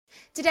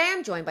Today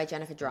I'm joined by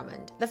Jennifer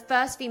Drummond, the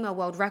first female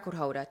world record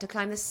holder to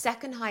climb the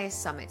second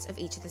highest summits of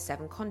each of the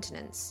 7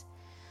 continents.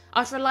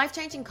 After a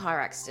life-changing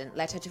car accident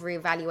led her to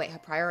reevaluate her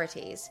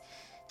priorities,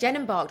 Jen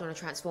embarked on a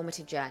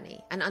transformative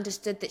journey and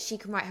understood that she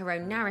can write her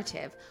own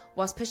narrative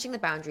whilst pushing the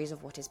boundaries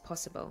of what is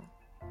possible.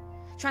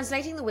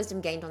 Translating the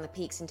wisdom gained on the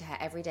peaks into her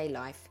everyday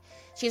life,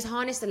 she has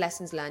harnessed the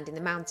lessons learned in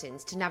the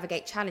mountains to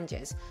navigate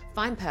challenges,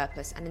 find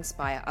purpose, and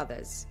inspire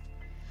others.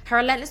 Her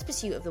relentless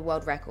pursuit of the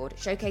world record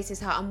showcases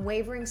her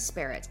unwavering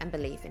spirit and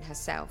belief in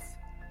herself.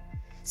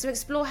 So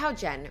explore how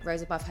Jen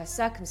rose above her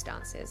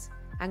circumstances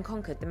and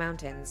conquered the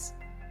mountains.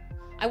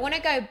 I want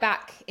to go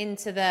back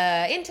into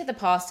the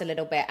past a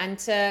little bit and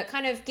to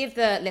kind of give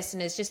the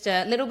listeners just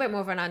a little bit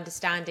more of an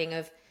understanding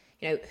of,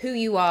 who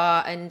you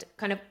are and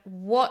kind of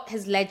what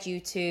has led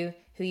you to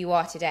who you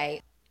are today.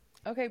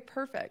 Okay,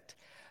 perfect.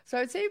 So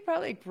I would say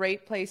probably a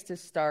great place to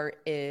start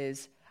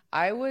is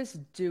I was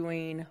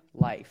doing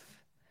life.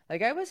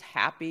 Like I was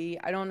happy.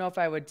 I don't know if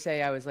I would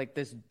say I was like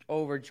this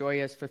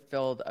overjoyous,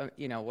 fulfilled,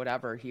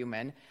 whatever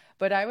human,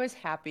 but I was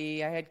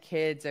happy. I had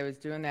kids. I was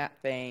doing that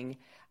thing.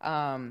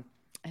 And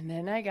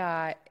then I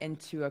got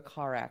into a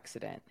car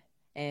accident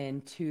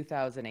in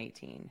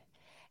 2018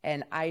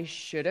 and I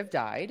should have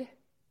died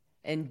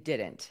and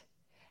didn't.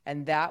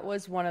 And that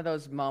was one of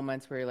those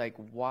moments where you're like,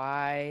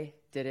 why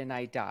didn't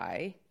I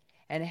die?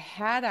 And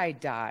had I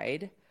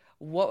died,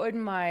 what would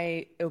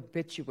my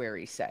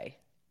obituary say?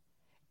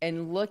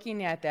 And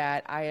looking at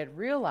that, I had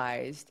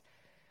realized,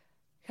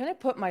 kind of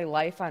put my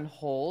life on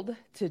hold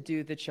to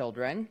do the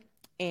children.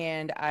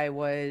 And I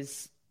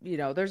was,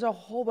 there's a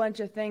whole bunch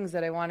of things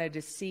that I wanted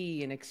to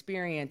see and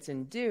experience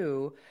and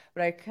do,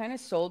 but I kind of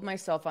sold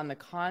myself on the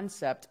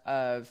concept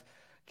of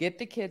get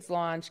the kids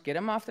launched, get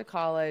them off to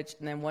college,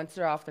 and then once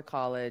they're off to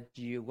college,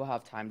 you will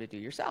have time to do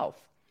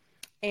yourself.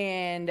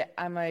 And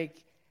I'm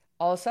like,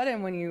 all of a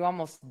sudden, when you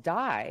almost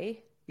die,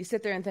 you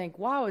sit there and think,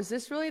 wow, is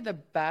this really the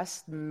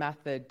best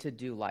method to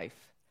do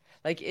life?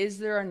 Like, is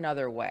there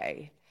another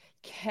way?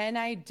 Can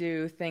I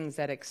do things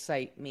that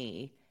excite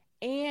me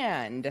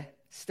and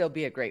still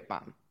be a great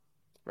mom,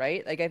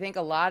 right? Like, I think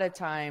a lot of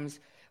times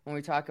when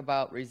we talk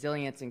about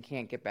resilience and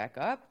can't get back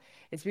up,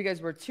 it's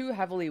because we're too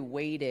heavily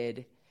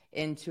weighted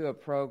into a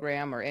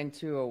program or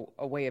into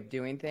a way of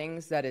doing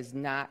things that is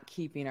not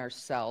keeping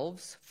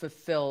ourselves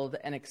fulfilled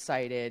and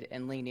excited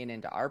and leaning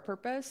into our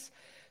purpose.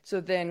 So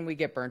then we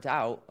get burnt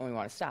out and we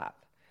want to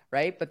stop,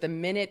 right? But the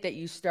minute that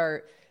you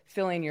start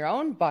filling your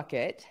own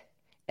bucket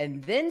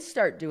and then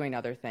start doing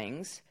other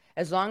things,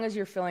 as long as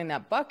you're filling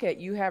that bucket,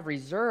 you have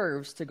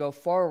reserves to go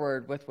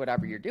forward with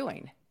whatever you're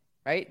doing,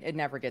 right? It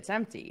never gets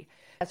empty.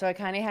 So I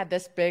kind of had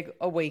this big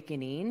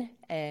awakening.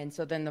 And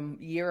so then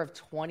the year of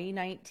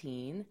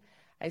 2019,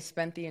 I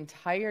spent the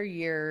entire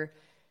year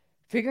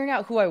figuring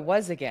out who I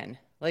was again.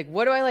 Like,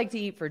 what do I like to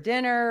eat for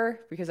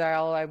dinner? Because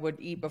all I would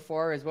eat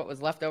before is what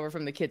was left over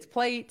from the kids'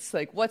 plates.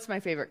 Like, what's my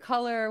favorite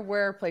color?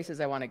 Where are places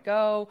I want to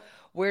go?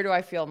 Where do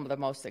I feel the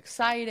most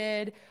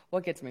excited?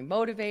 What gets me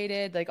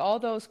motivated? Like, all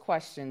those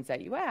questions that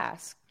you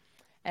ask.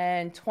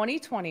 And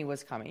 2020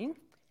 was coming,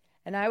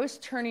 and I was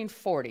turning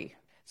 40.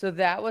 So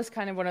that was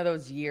kind of one of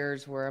those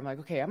years where I'm like,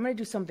 okay, I'm going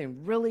to do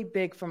something really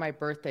big for my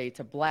birthday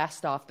to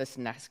blast off this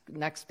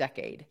next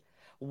decade.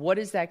 What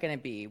is that going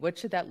to be? What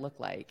should that look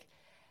like?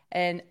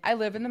 And I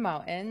live in the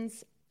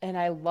mountains, and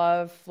I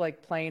love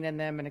like playing in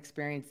them and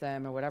experience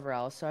them or whatever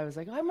else. So I was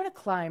like, I'm going to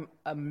climb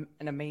an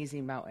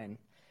amazing mountain.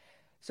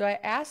 So I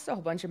asked a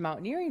whole bunch of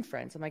mountaineering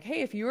friends. I'm like,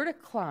 hey, if you were to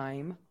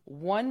climb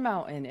one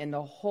mountain in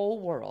the whole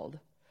world,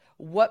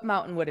 what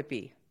mountain would it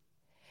be?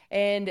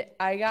 And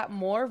I got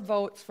more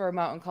votes for a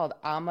mountain called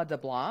Ama de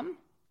Blanc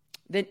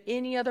than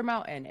any other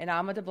mountain. And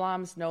Ama de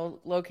Blanc is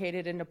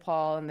located in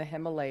Nepal in the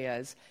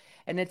Himalayas.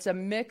 And it's a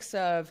mix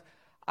of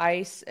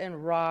ice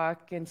and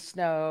rock and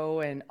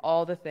snow and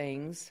all the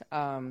things.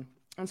 And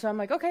so I'm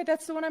like, okay,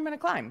 that's the one I'm going to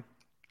climb.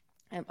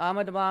 And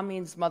Ama de Blanc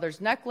means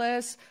mother's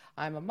necklace.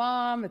 I'm a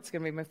mom. It's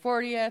going to be my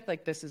 40th.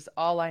 Like, this is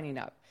all lining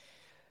up.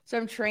 So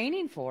I'm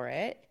training for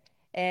it.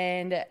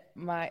 And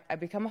I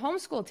become a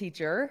homeschool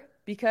teacher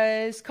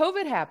because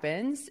COVID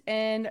happens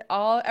and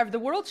the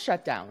world's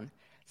shut down.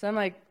 So I'm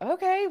like,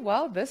 okay,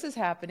 well, this is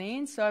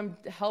happening. So I'm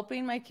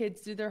helping my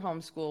kids do their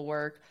homeschool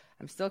work.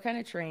 I'm still kind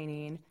of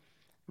training.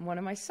 And one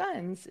of my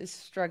sons is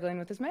struggling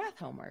with his math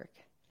homework.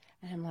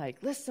 And I'm like,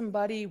 listen,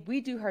 buddy,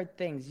 we do hard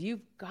things.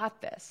 You've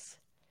got this.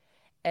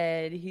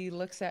 And he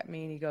looks at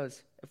me and he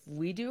goes, if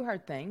we do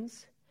hard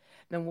things,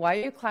 then why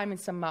are you climbing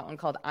some mountain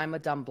called I'm a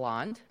Dumb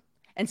Blonde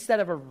instead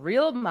of a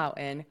real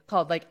mountain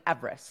called like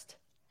Everest?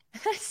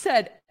 And I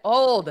said,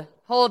 hold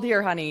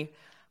here, honey.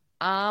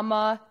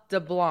 Ama de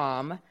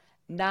Blanc,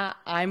 not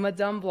I'm a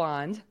Dumb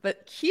Blonde,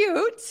 but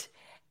cute.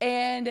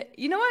 And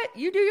you know what?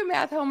 You do your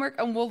math homework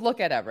and we'll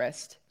look at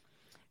Everest.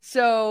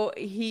 So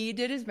he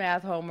did his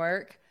math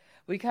homework.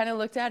 We kind of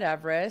looked at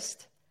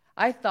Everest.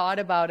 I thought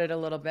about it a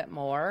little bit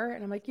more.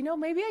 And I'm like,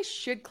 maybe I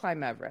should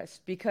climb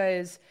Everest.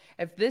 Because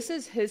if this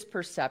is his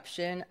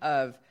perception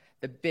of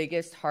the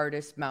biggest,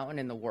 hardest mountain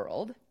in the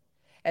world,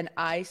 and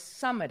I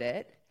summit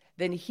it,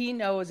 then he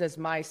knows as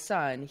my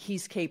son,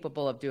 he's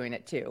capable of doing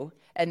it too.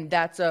 And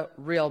that's a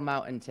real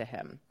mountain to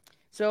him.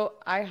 So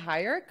I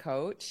hire a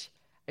coach.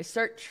 I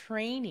start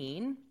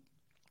training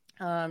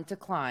to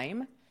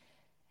climb.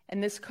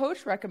 And this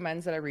coach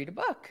recommends that I read a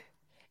book.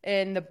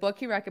 And the book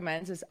he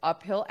recommends is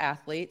Uphill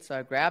Athlete. So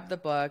I grab the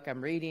book,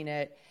 I'm reading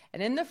it.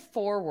 And in the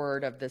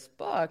foreword of this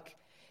book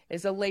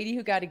is a lady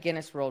who got a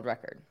Guinness World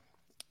Record.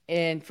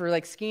 And for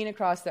like skiing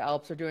across the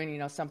Alps or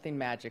doing, something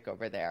magic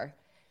over there.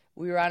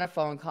 We were on a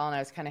phone call and I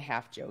was kind of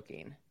half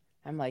joking.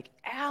 I'm like,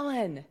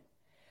 Alan,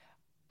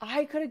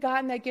 I could have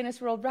gotten that Guinness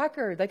World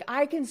Record. Like,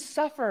 I can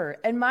suffer.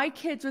 And my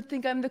kids would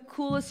think I'm the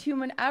coolest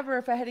human ever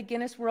if I had a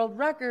Guinness World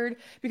Record,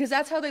 because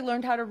that's how they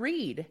learned how to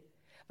read.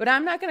 But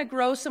I'm not going to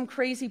grow some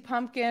crazy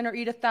pumpkin or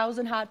eat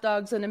 1,000 hot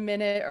dogs in a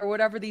minute or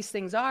whatever these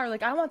things are.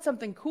 Like, I want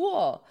something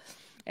cool.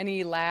 And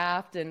he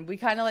laughed, and we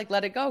kind of like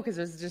let it go because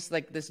it was just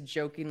like this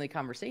jokingly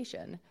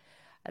conversation.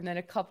 And then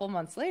a couple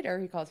months later,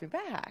 he calls me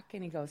back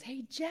and he goes,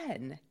 hey,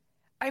 Jen,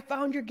 I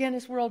found your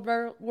Guinness World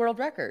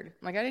Record.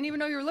 I'm like, I didn't even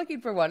know you were looking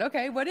for one.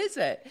 Okay, what is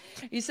it?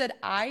 He said,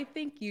 I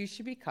think you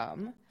should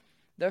become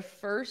the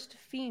first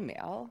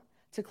female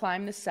to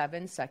climb the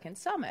 7-second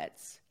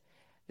summits.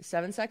 The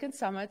 7-second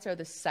summits are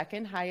the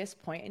second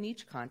highest point in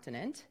each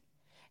continent,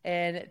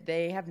 and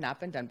they have not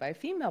been done by a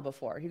female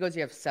before. He goes,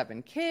 you have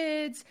 7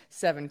 kids,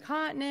 7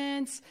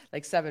 continents,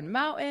 like 7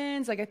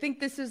 mountains. Like, I think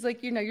this is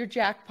like, your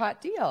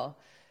jackpot deal.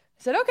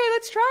 I said, okay,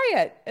 let's try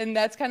it. And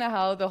that's kind of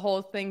how the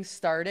whole thing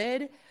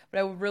started. But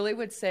I really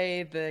would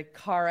say the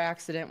car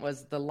accident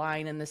was the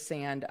line in the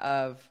sand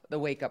of the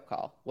wake-up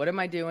call. What am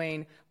I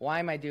doing? Why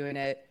am I doing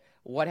it?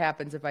 What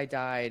happens if I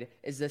died?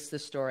 Is this the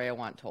story I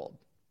want told?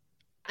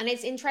 And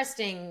it's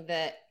interesting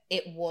that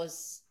it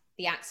was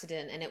the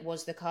accident and it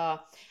was the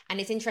car. And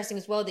it's interesting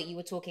as well that you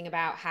were talking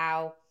about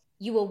how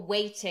you were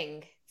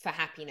waiting for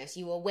happiness.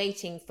 You were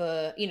waiting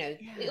for,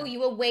 you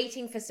were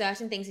waiting for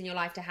certain things in your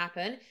life to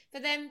happen, for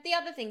then the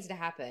other things to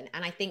happen.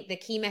 And I think the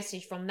key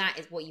message from that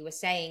is what you were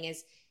saying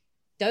is,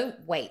 don't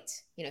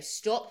wait,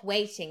 stop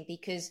waiting,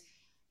 because,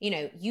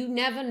 you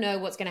never know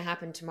what's going to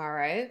happen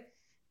tomorrow.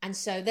 And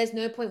so there's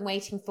no point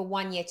waiting for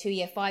 1 year, 2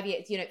 year, 5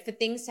 years, for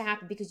things to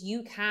happen, because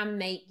you can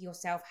make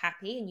yourself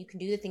happy and you can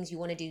do the things you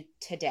want to do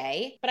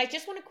today. But I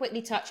just want to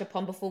quickly touch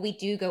upon, before we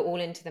do go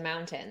all into the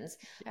mountains,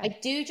 I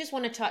do just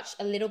want to touch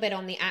a little bit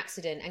on the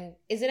accident. And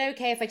is it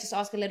okay if I just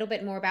ask a little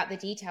bit more about the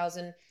details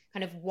and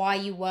kind of why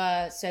you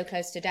were so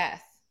close to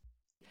death?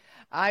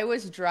 I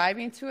was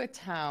driving to a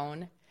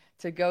town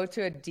to go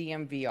to a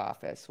DMV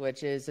office,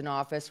 which is an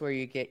office where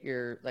you get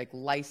your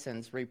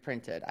license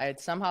reprinted. I had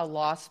somehow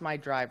lost my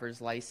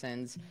driver's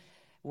license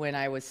when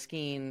I was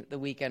skiing the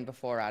weekend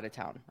before out of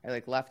town.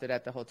 I left it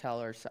at the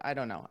hotel, or I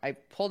don't know. I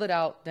pulled it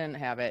out, didn't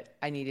have it.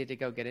 I needed to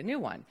go get a new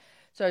one.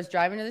 So I was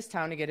driving to this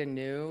town to get a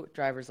new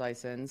driver's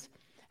license,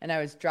 and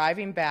I was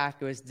driving back.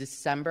 It was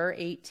December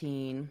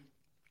 18,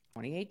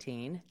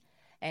 2018,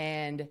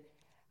 and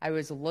I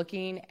was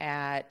looking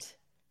at,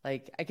 I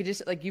could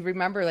just, you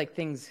remember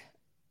things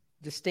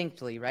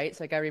distinctly, right?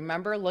 So I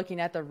remember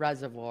looking at the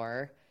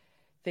reservoir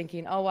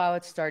thinking, oh wow,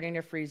 it's starting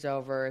to freeze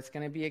over, it's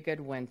going to be a good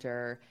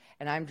winter,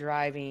 and I'm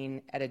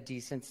driving at a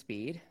decent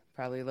speed,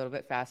 probably a little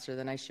bit faster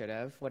than I should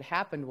have. What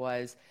happened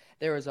was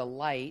there was a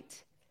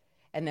light,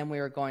 and then we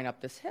were going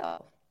up this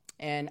hill,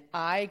 and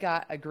I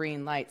got a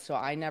green light, so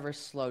I never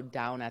slowed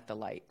down at the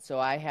light. So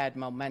I had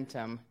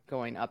momentum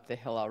going up the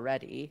hill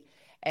already,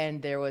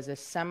 and there was a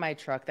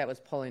semi-truck that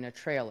was pulling a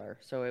trailer.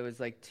 So it was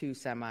 2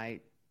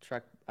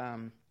 semi-truck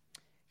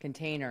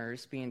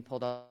containers being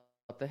pulled up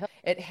the hill.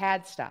 It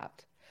had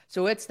stopped.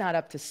 So it's not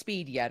up to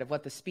speed yet of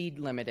what the speed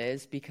limit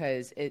is,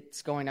 because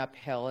it's going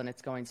uphill and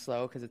it's going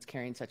slow because it's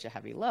carrying such a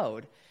heavy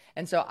load.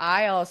 And so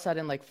I all of a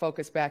sudden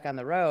focus back on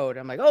the road.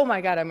 I'm like, oh my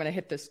God, I'm going to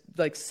hit this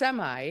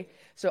semi.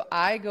 So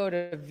I go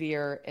to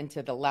veer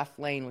into the left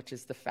lane, which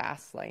is the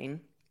fast lane.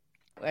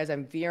 As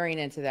I'm veering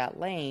into that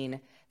lane,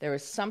 there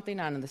was something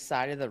on the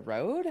side of the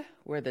road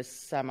where the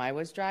semi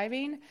was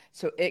driving.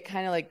 So it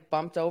kind of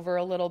bumped over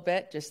a little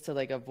bit just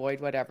to avoid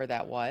whatever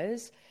that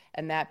was.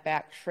 And that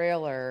back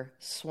trailer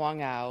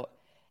swung out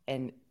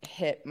and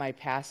hit my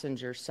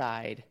passenger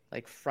side,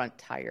 front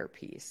tire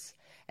piece.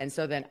 And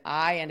so then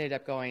I ended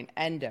up going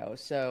endo.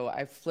 So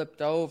I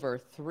flipped over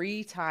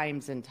 3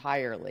 times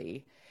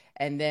entirely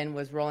and then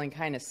was rolling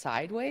kind of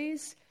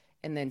sideways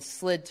and then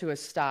slid to a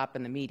stop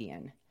in the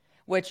median,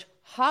 which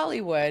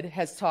Hollywood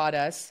has taught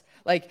us,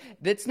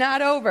 it's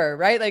not over,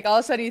 right? All of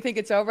a sudden you think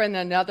it's over and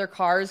then another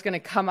car is going to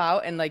come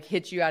out and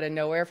hit you out of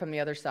nowhere from the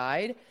other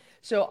side.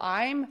 So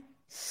I'm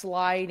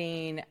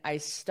sliding, I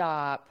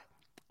stop,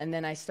 and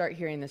then I start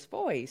hearing this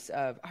voice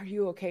of, are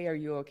you okay? Are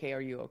you okay?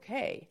 Are you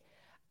okay?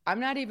 I'm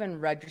not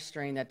even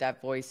registering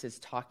that voice is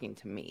talking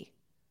to me.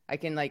 I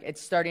can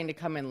it's starting to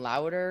come in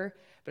louder,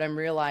 but I'm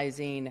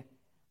realizing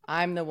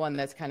I'm the one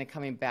that's kind of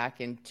coming back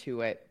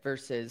into it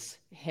versus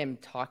him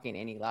talking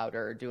any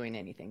louder or doing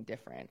anything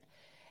different.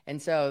 And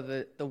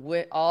so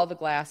all the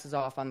glass is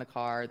off on the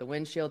car. The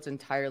windshield's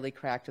entirely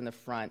cracked in the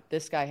front.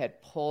 This guy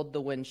had pulled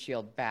the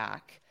windshield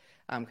back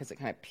because it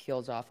kind of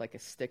peels off like a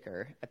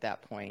sticker at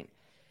that point.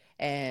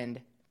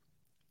 And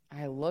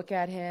I look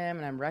at him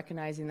and I'm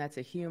recognizing that's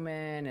a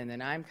human. And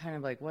then I'm kind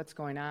of like, what's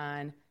going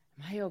on?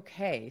 Am I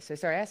okay? So I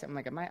start asking, I'm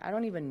like, I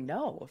don't even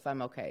know if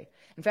I'm okay.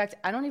 In fact,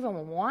 I don't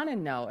even want to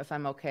know if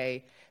I'm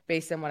okay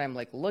based on what I'm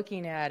like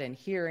looking at and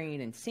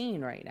hearing and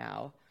seeing right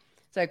now.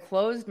 So I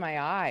closed my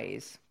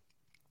eyes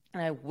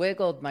and I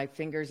wiggled my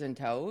fingers and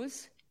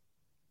toes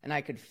and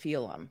I could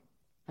feel them.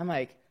 I'm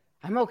like,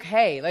 I'm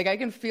okay. Like I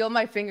can feel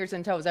my fingers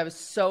and toes. I was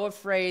so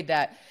afraid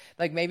that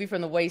like maybe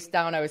from the waist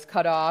down I was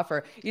cut off,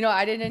 or, you know,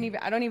 I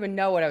don't even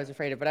know what I was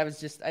afraid of, but I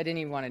didn't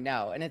even want to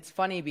know. And it's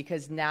funny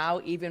because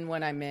now even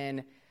when I'm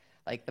in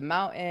like the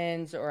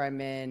mountains or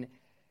I'm in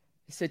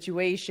a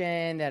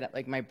situation that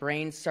like my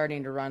brain's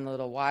starting to run a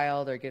little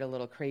wild or get a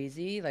little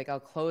crazy, like I'll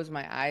close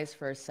my eyes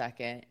for a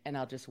second and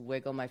I'll just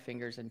wiggle my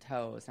fingers and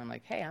toes. I'm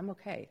like, hey, I'm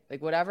okay.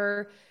 Like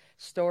whatever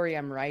story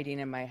I'm writing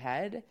in my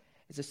head,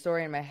 it's a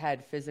story in my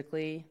head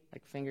physically,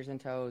 like fingers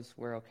and toes,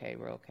 we're okay,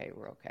 we're okay,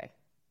 we're okay.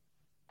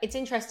 It's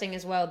interesting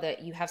as well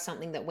that you have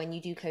something that when you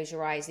do close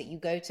your eyes that you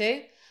go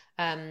to,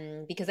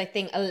 because I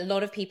think a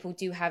lot of people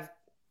do have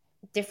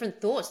different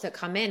thoughts that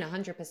come in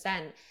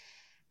 100%.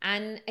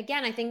 And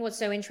again, I think what's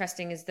so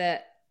interesting is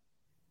that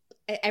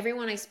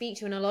everyone I speak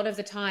to, and a lot of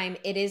the time,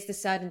 it is the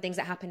certain things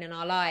that happen in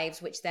our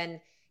lives, which then,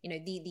 you know,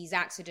 these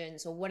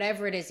accidents or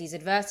whatever it is, these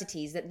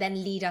adversities that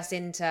then lead us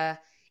into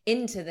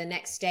the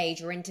next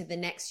stage or into the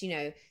next, you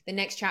know, the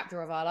next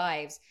chapter of our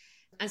lives.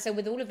 And so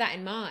with all of that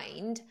in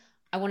mind,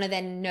 I want to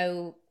then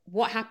know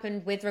what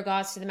happened with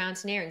regards to the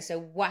mountaineering. So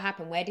what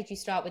happened? Where did you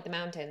start with the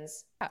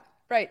mountains?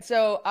 Right.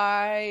 So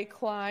I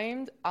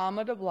climbed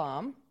Ama de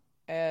Blanc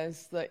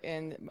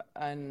in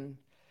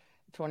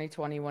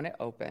 2020 when it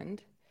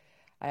opened.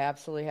 I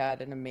absolutely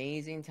had an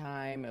amazing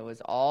time. It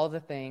was all the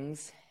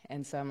things.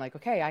 And so I'm like,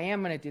 okay, I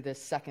am going to do this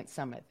second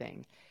summit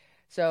thing.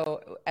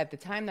 So at the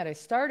time that I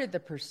started the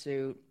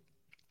pursuit,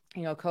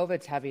 you know,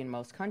 COVID's heavy in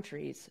most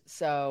countries.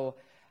 So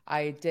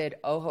I did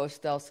Ojos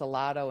del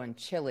Salado in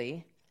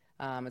Chile.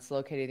 It's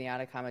located in the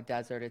Atacama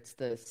Desert. It's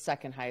the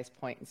second highest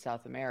point in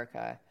South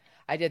America.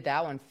 I did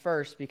that one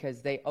first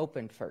because they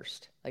opened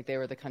first. Like they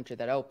were the country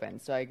that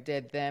opened. So I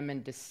did them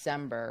in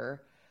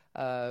December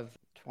of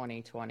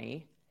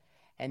 2020.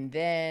 And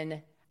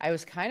then I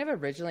was kind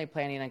of originally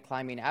planning on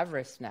climbing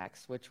Everest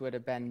next, which would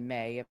have been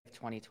May of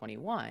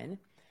 2021.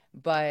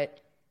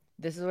 But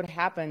this is what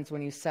happens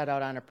when you set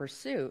out on a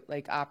pursuit.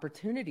 Like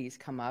opportunities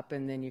come up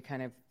and then you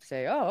kind of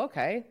say, oh,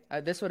 okay,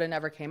 this would have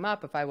never came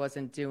up if I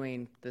wasn't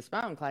doing this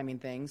mountain climbing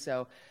thing.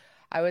 So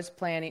I was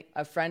planning,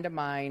 a friend of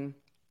mine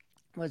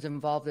was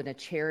involved in a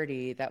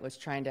charity that was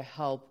trying to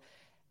help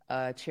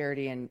a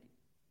charity in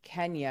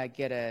Kenya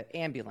get an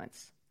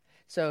ambulance.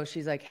 So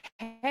she's like,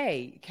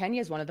 hey, Kenya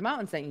is one of the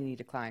mountains that you need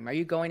to climb. Are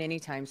you going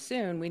anytime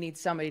soon? We need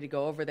somebody to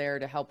go over there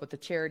to help with the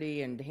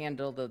charity and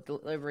handle the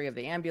delivery of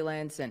the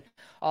ambulance and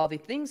all the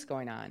things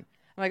going on.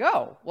 I'm like,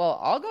 oh, well,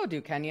 I'll go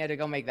do Kenya to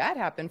go make that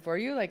happen for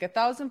you, like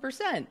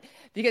 1,000%.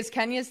 Because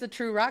Kenya is the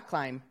true rock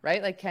climb,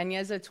 right? Like Kenya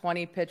is a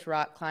 20-pitch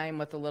rock climb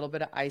with a little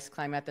bit of ice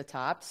climb at the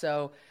top.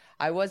 So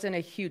I wasn't a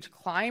huge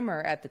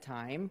climber at the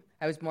time.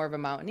 I was more of a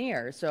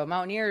mountaineer. So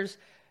mountaineers,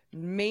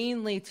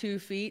 mainly 2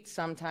 feet,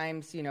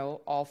 sometimes, you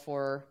know, all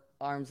 4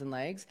 arms and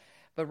legs.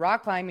 But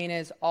rock climbing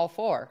is all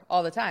 4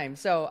 all the time.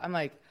 So I'm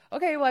like,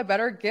 okay, well, I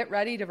better get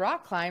ready to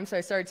rock climb. So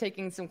I started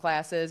taking some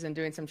classes and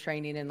doing some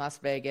training in Las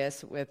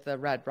Vegas with the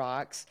Red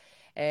Rocks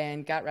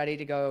and got ready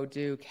to go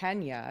do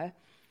Kenya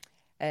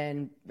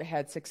and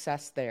had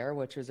success there,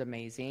 which was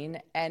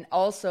amazing. And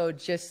also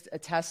just a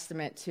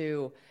testament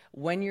to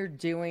when you're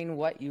doing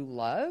what you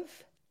love,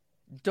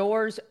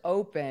 doors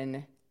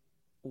open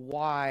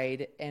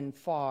wide and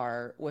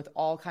far with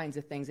all kinds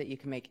of things that you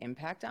can make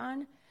impact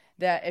on,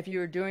 that if you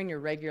were doing your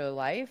regular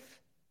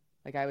life,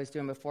 like I was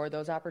doing before,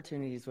 those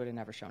opportunities would have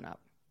never shown up,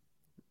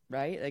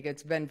 right? Like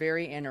it's been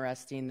very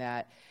interesting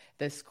that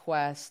this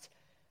quest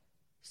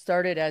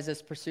started as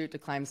this pursuit to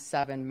climb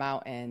 7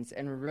 mountains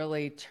and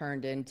really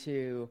turned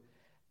into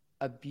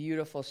a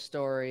beautiful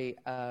story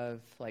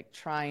of like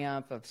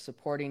triumph, of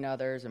supporting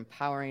others,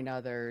 empowering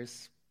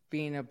others,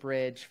 being a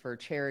bridge for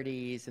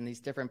charities and these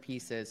different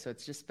pieces. So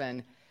it's just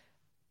been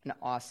an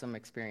awesome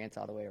experience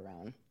all the way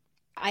around.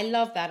 I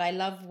love that. I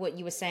love what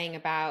you were saying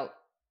about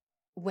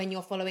when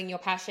you're following your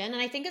passion.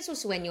 And I think it's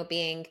also when you're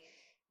being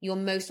your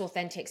most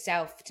authentic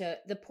self to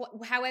the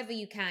point, however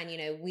you can, you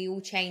know, we all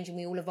change and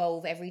we all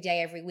evolve every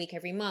day, every week,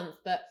 every month.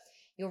 But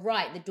you're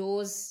right. The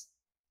doors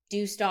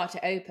do start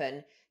to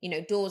open, you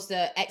know, doors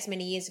that X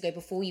many years ago,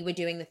 before you were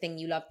doing the thing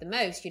you loved the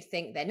most, you'd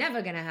think they're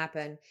never going to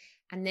happen.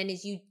 And then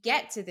as you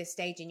get to this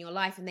stage in your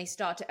life and they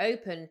start to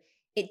open,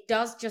 it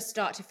does just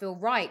start to feel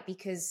right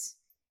because,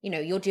 you know,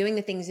 you're doing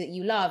the things that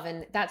you love.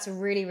 And that's a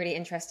really, really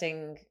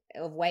interesting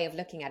way of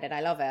looking at it. I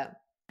love it.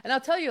 And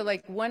I'll tell you,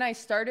 like when I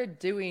started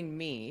doing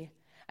me,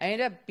 I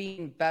ended up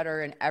being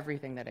better in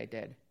everything that I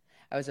did.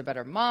 I was a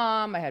better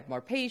mom. I had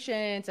more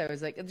patience. I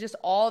was like, just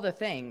all the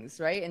things,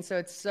 right? And so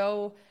it's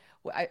so,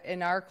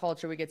 in our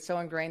culture, we get so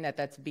ingrained that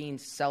that's being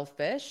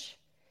selfish.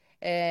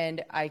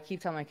 And I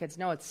keep telling my kids,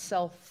 no, it's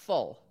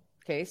self-full.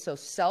 Okay, so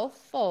self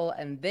full,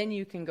 and then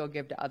you can go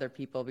give to other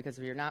people, because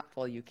if you're not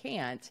full, you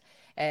can't,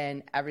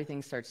 and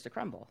everything starts to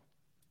crumble.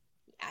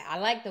 I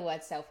like the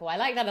word self-will. I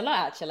like that a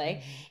lot,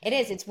 actually. It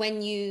is. It's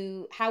when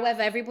you,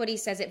 however, everybody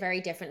says it very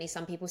differently.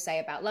 Some people say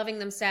about loving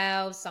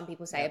themselves. Some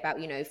people say Yep.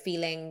 about,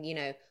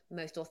 feeling,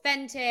 most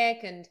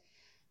authentic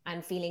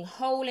and feeling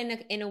whole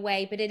in a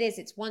way. But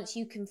it's once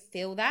you can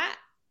feel that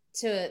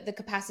to the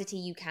capacity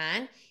you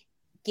can,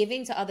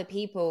 giving to other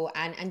people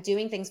and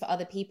doing things for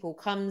other people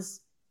comes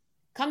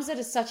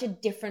at such a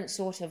different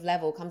sort of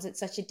level, comes at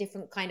such a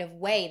different kind of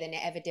way than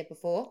it ever did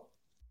before.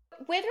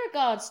 With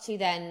regards to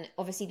then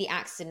obviously the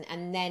accident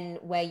and then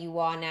where you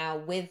are now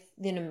with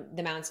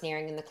the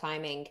mountaineering and the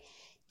climbing,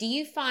 do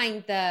you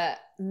find that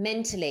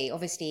mentally,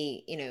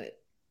 obviously,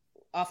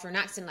 after an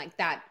accident like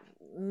that,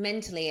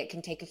 mentally it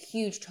can take a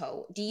huge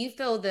toll? Do you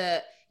feel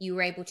that you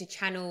were able to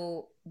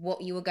channel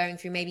what you were going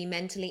through maybe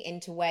mentally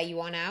into where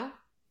you are now?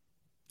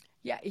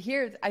 Yeah,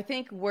 here, I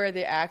think where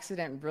the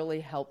accident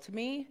really helped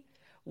me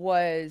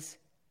was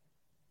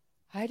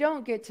I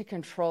don't get to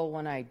control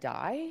when I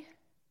die,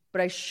 but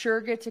I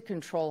sure get to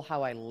control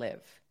how I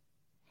live.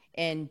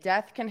 And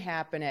death can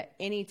happen at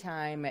any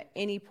time, at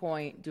any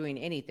point, doing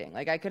anything.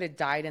 Like I could have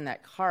died in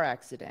that car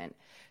accident.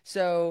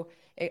 So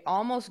it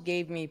almost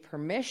gave me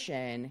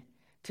permission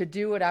to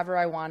do whatever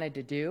I wanted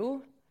to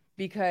do,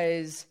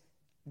 because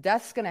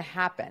death's going to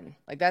happen.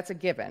 Like that's a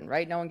given,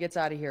 right? No one gets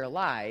out of here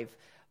alive.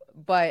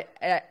 But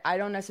I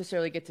don't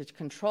necessarily get to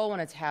control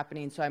when it's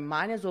happening. So I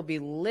might as well be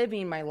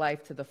living my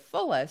life to the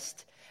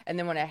fullest. And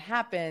then when it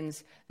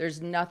happens,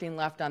 there's nothing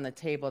left on the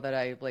table that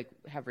I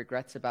have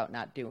regrets about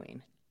not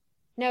doing.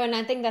 No, and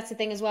I think that's the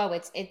thing as well.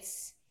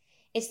 It's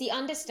the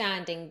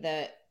understanding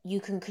that you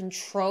can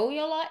control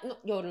your life, not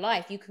your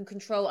life. You can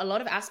control a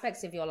lot of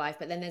aspects of your life,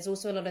 but then there's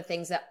also a lot of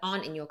things that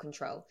aren't in your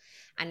control.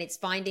 And it's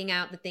finding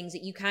out the things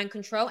that you can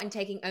control and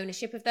taking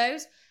ownership of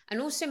those,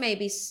 and also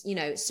maybe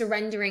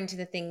surrendering to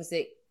the things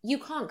that you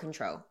can't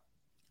control.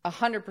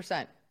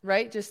 100%,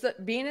 right? Just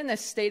being in this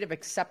state of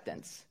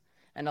acceptance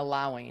and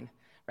allowing,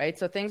 right?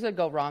 So things would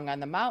go wrong on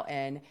the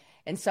mountain,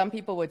 and some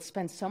people would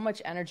spend so much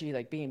energy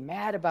being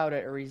mad about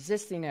it or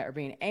resisting it or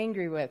being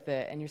angry with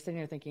it, and you're sitting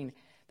here thinking,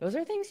 those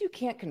are things you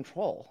can't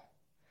control.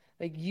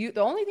 The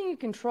only thing you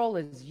control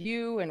is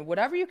you, and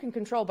whatever you can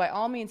control, by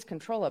all means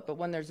control it. But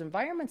when there's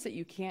environments that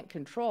you can't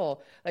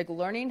control,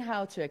 learning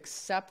how to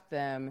accept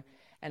them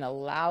and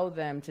allow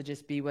them to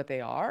just be what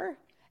they are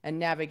and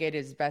navigate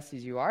as best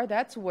as you are,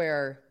 that's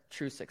where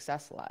true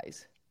success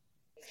lies.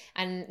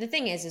 And the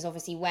thing is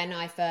obviously when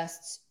I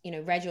first,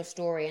 read your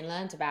story and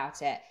learned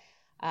about it,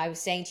 I was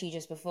saying to you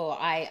just before,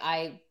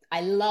 I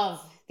love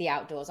the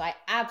outdoors. I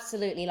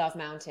absolutely love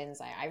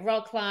mountains. I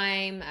rock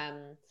climb.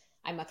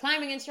 I'm a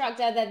climbing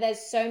instructor. There's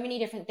so many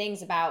different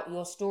things about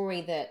your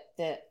story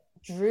that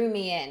drew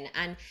me in.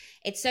 And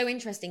it's so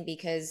interesting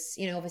because,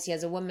 obviously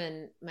as a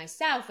woman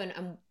myself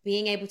and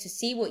being able to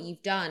see what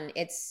you've done,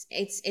 it's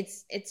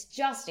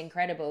just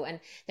incredible. And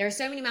there are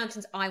so many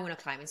mountains I want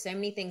to climb and so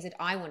many things that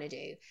I want to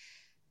do.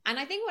 And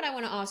I think what I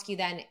want to ask you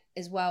then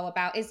as well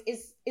about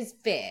is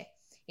fear.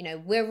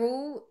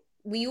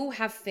 We all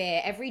have fear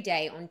every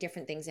day on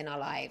different things in our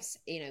lives,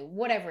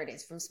 whatever it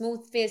is, from small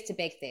fears to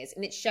big fears.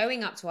 And it's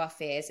showing up to our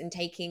fears and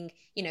taking,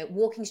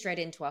 walking straight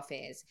into our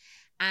fears.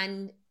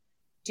 And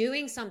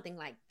doing something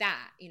like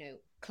that,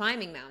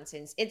 climbing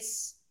mountains,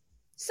 it's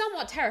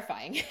somewhat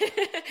terrifying.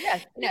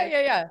 Yes.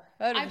 Yeah.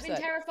 100%. I've been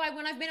terrified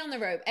when I've been on the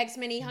rope X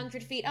many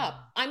 100 feet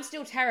up. I'm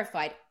still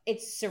terrified.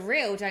 It's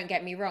surreal, don't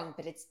get me wrong,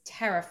 but it's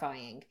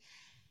terrifying.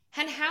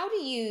 And how do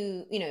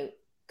you,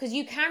 because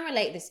you can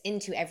relate this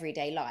into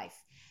everyday life.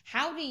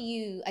 How do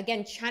you,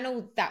 again,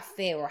 channel that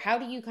fear, or how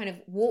do you kind of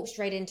walk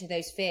straight into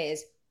those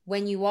fears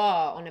when you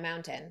are on a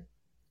mountain?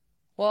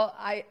 Well,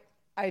 I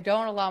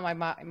don't allow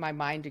my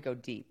mind to go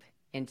deep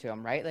into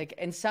them, right?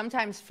 And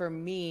sometimes for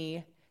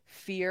me,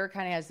 fear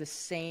kind of has the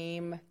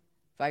same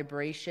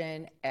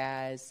vibration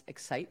as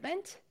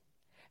excitement.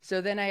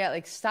 So then I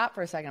stop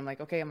for a second. I'm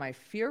like, okay, am I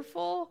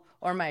fearful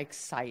or am I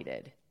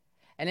excited?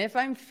 And if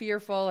I'm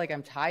fearful,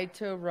 I'm tied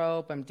to a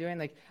rope, I'm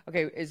doing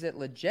okay, is it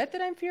legit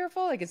that I'm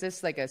fearful? Is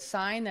this a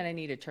sign that I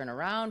need to turn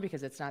around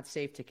because it's not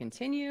safe to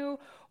continue?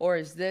 Or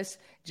is this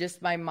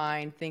just my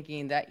mind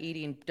thinking that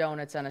eating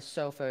donuts on a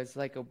sofa is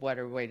a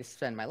better way to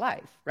spend my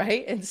life,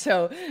 right? And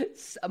so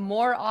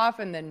more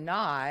often than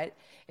not,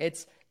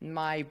 it's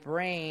my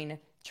brain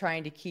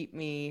trying to keep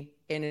me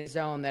in a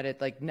zone that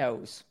it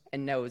knows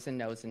and knows and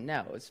knows and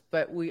knows.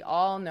 But we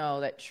all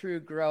know that true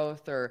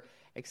growth or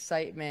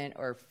excitement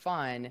or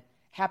fun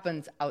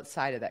happens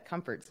outside of that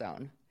comfort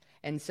zone.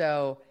 And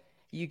so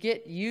you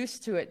get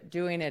used to it,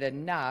 doing it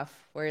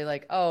enough where you're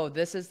oh,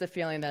 this is the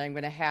feeling that I'm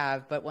going to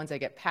have, but once I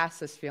get past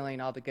this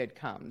feeling, all the good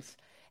comes.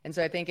 And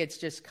so I think it's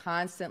just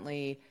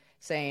constantly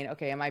saying,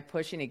 okay, am I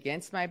pushing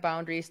against my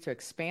boundaries to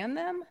expand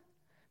them?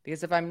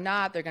 Because if I'm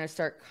not, they're going to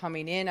start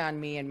coming in on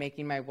me and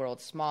making my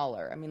world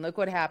smaller. I mean, look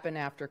what happened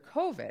after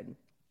COVID.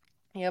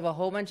 You have a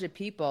whole bunch of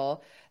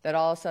people that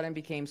all of a sudden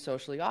became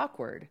socially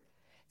awkward.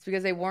 It's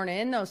because they weren't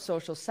in those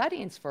social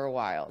settings for a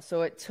while.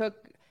 So it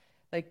took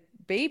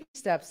baby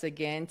steps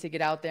again to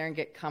get out there and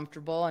get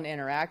comfortable and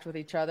interact with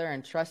each other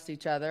and trust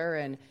each other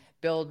and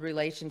build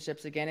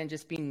relationships again and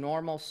just be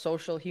normal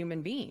social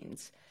human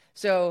beings.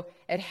 So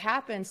it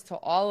happens to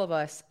all of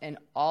us in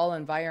all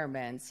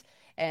environments.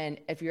 And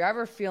if you're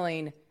ever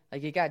feeling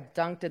like you got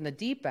dunked in the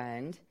deep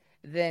end,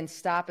 then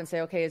stop and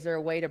say, okay, is there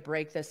a way to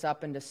break this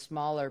up into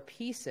smaller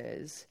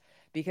pieces?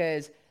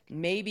 Because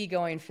maybe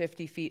going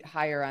 50 feet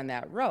higher on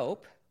that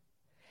rope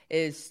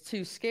is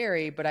too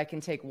scary, but I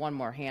can take one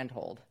more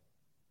handhold.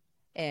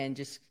 And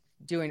just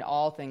doing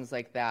all things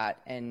like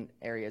that in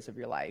areas of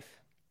your life.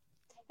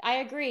 I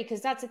agree,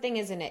 because that's the thing,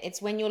 isn't it?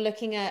 It's when you're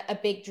looking at a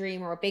big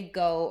dream or a big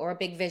goal or a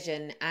big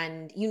vision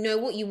and you know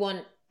what you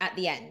want at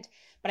the end.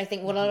 But I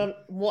think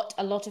what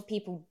a lot of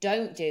people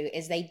don't do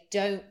is they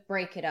don't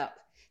break it up.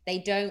 They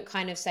don't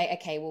kind of say,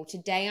 okay, well,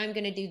 today I'm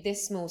going to do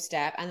this small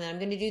step and then I'm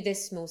going to do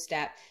this small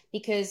step,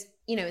 because,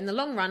 in the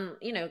long run,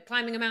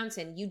 climbing a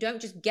mountain, you don't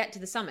just get to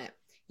the summit.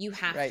 You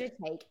have to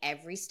take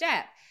every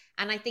step.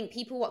 And I think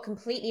people what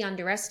completely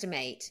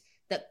underestimate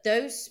that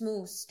those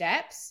small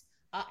steps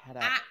are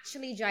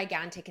actually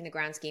gigantic in the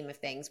grand scheme of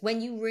things.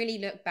 When you really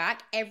look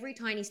back, every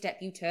tiny step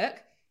you took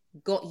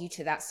got you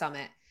to that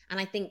summit. And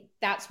I think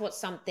that's what's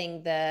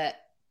something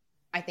that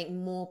I think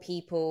more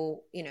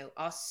people,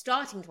 are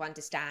starting to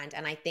understand.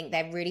 And I think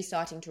they're really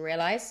starting to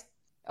realize.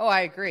 Oh,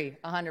 I agree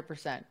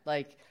 100%.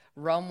 Like,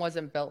 Rome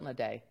wasn't built in a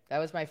day. That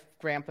was my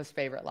grandpa's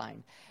favorite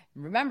line.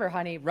 Remember,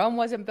 honey, Rome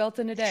wasn't built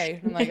in a day.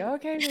 I'm like,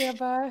 okay,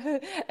 grandpa.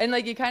 And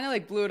like, you kind of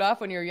like blew it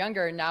off when you were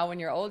younger. And now when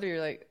you're older, you're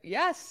like,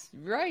 yes,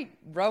 right.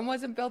 Rome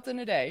wasn't built in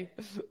a day.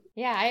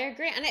 Yeah, I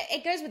agree. And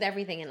it goes with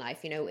everything in life.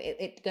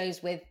 It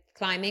goes with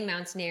climbing,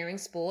 mountaineering,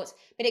 sports,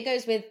 but it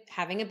goes with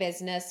having a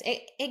business.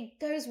 It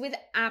goes with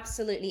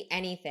absolutely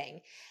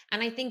anything.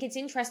 And I think it's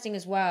interesting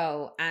as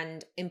well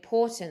and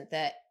important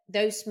that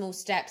those small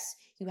steps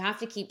you have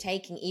to keep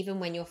taking even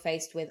when you're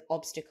faced with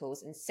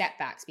obstacles and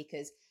setbacks,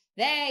 because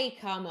they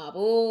come up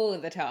all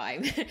the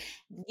time.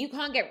 You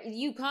can't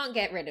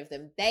get rid of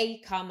them.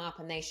 They come up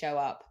and they show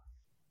up.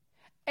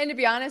 And to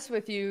be honest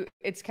with you,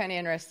 it's kind of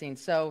interesting.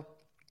 So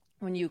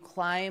when you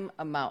climb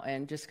a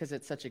mountain, just because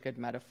it's such a good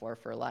metaphor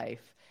for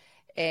life,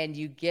 and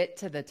you get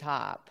to the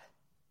top,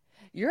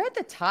 you're at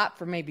the top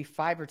for maybe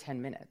 5 or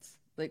 10 minutes.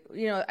 Like,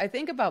 I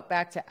think about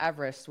back to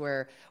Everest,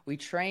 where we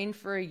train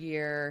for a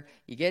year,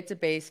 you get to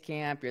base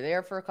camp, you're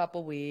there for a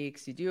couple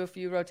weeks, you do a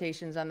few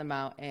rotations on the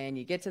mountain,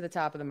 you get to the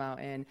top of the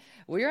mountain.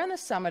 We're on the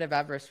summit of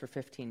Everest for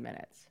 15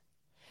 minutes.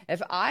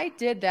 If I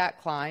did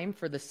that climb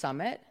for the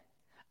summit,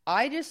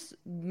 I just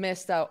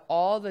missed out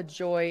all the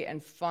joy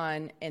and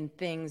fun and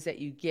things that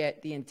you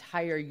get the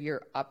entire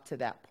year up to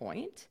that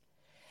point.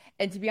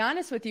 And to be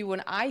honest with you,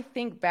 when I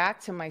think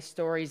back to my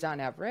stories on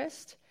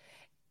Everest,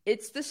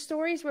 it's the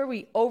stories where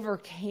we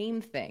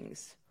overcame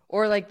things,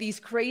 or like these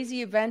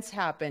crazy events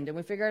happened and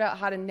we figured out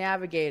how to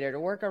navigate it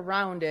or work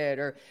around it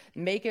or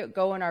make it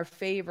go in our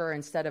favor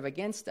instead of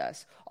against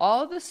us.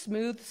 All the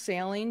smooth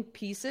sailing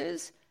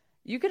pieces,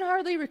 you can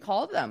hardly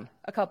recall them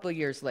a couple of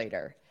years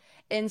later.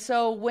 And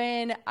so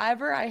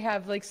whenever I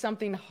have like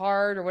something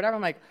hard or whatever,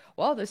 I'm like,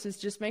 well, this is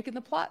just making the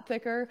plot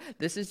thicker.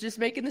 This is just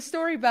making the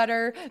story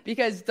better,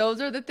 because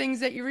those are the things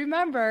that you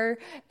remember.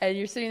 And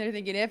you're sitting there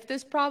thinking, if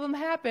this problem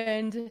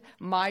happened,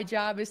 my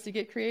job is to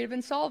get creative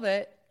and solve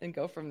it and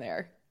go from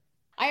there.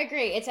 I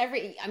agree.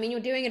 You're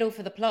doing it all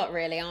for the plot,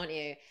 really, aren't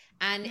you?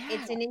 And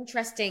it's an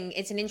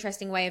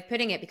interesting way of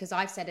putting it, because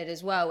I've said it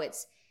as well.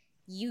 It's,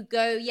 you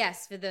go,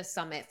 yes, for the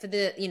summit, for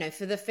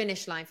the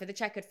finish line, for the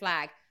checkered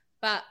flag,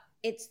 but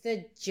it's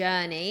the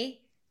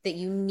journey that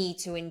you need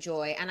to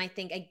enjoy. And I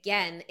think,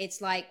 again, it's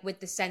like with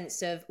the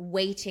sense of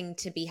waiting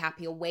to be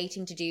happy or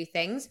waiting to do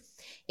things.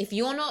 If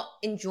you're not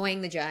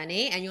enjoying the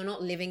journey and you're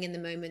not living in the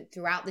moment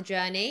throughout the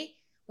journey,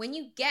 when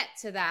you get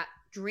to that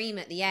dream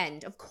at the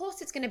end, of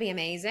course it's going to be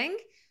amazing,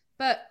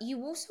 but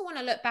you also want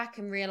to look back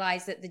and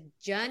realize that the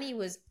journey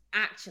was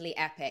actually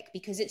epic,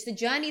 because it's the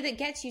journey that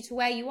gets you to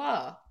where you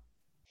are.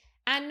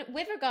 And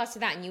with regards to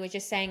that, and you were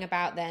just saying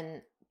about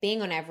then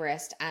being on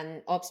Everest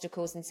and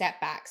obstacles and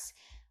setbacks,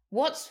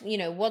 what's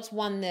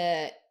one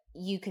that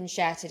you can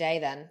share today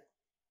then?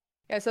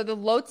 Yeah, so the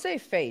Lhotse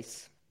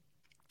face,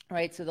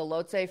 right? So the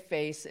Lhotse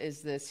face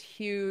is this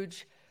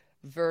huge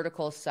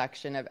vertical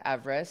section of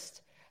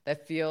Everest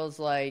that feels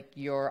like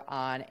you're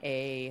on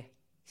a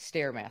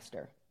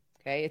Stairmaster,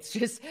 okay? It's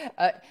just,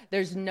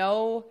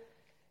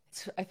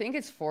 I think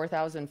it's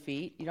 4,000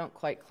 feet. You don't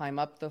quite climb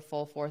up the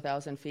full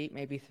 4,000 feet,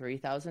 maybe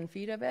 3,000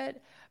 feet of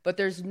it, but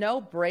there's no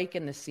break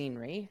in the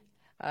scenery.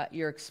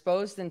 You're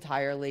exposed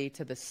entirely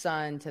to the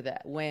sun, to the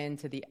wind,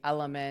 to the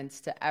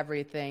elements, to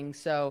everything.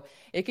 So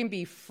it can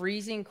be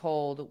freezing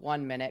cold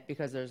 1 minute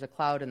because there's a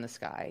cloud in the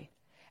sky.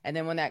 And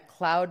then when that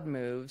cloud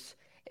moves,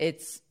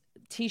 it's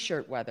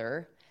t-shirt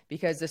weather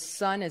because the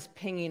sun is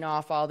pinging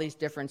off all these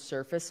different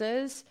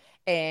surfaces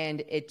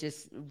and it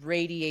just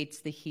radiates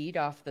the heat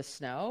off the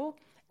snow.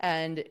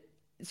 And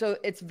so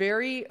it's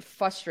very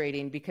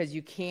frustrating because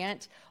you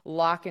can't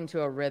lock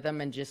into a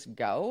rhythm and just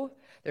go.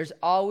 There's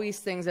always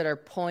things that are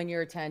pulling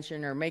your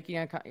attention or making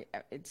you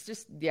it's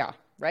just,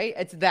 right?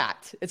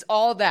 It's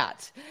all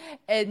that.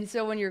 And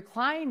so when you're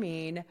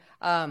climbing,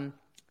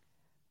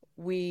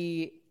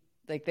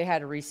 they had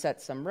to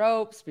reset some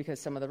ropes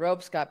because some of the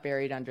ropes got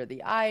buried under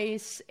the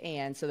ice.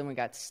 And so then we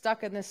got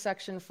stuck in this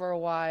section for a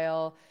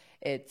while.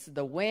 It's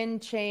the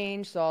wind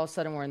changed. So all of a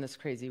sudden we're in this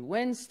crazy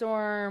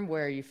windstorm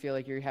where you feel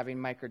like you're having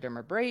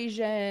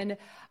microdermabrasion.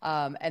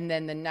 And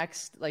then the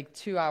next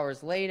 2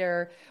 hours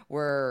later,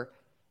 we're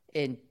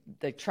in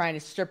trying to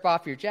strip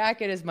off your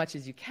jacket as much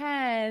as you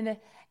can.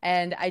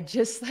 And I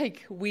just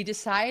we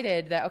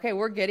decided that, okay,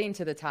 we're getting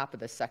to the top of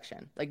this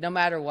section. No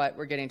matter what,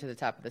 we're getting to the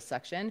top of this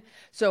section.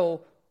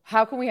 So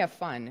how can we have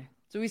fun?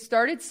 So we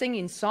started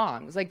singing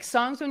songs,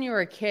 songs when you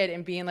were a kid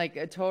and being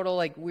a total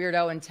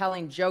weirdo and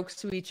telling jokes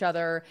to each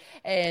other.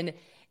 And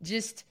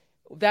just,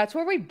 that's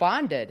where we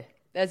bonded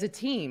as a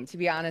team, to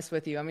be honest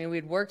with you. I mean,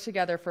 we'd worked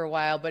together for a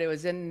while, but it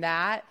was in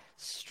that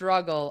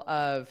struggle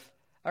of,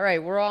 all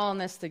right, we're all in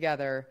this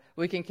together.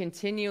 We can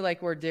continue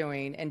like we're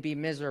doing and be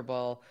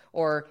miserable,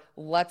 or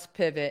let's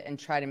pivot and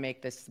try to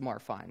make this more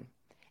fun.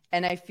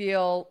 And I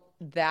feel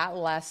that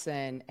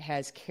lesson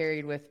has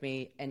carried with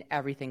me in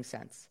everything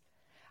since.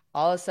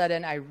 All of a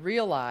sudden, I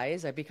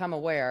become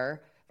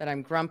aware that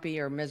I'm grumpy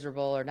or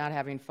miserable or not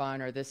having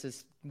fun, or this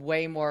is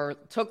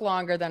took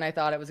longer than I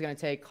thought it was going to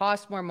take,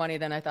 cost more money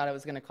than I thought it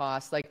was going to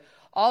cost,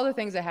 all the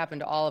things that happen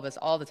to all of us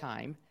all the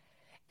time.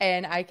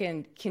 And I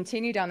can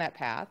continue down that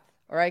path,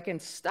 or I can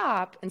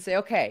stop and say,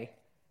 okay,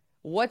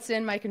 what's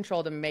in my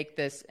control to make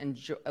this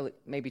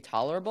maybe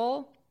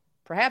tolerable,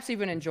 perhaps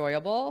even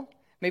enjoyable,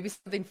 maybe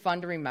something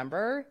fun to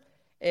remember,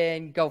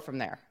 and go from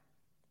there.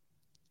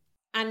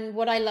 And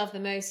what I love the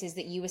most is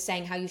that you were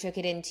saying how you take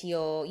it into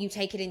your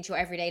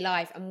everyday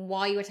life. And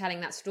while you were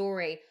telling that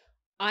story,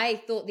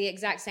 I thought the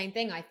exact same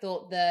thing. I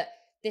thought that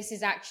this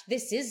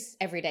is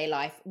everyday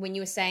life. When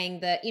you were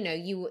saying that,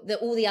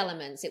 all the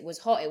elements, it was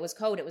hot, it was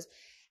cold,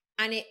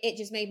 and it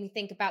just made me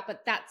think about,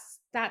 but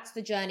that's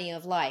the journey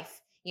of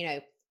life.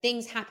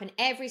 Things happen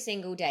every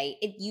single day.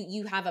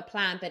 You have a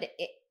plan, but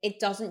it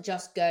doesn't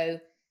just go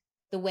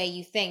the way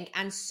you think.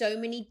 And so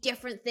many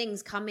different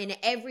things come in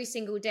every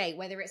single day,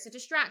 whether it's a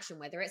distraction,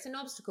 whether it's an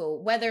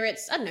obstacle, whether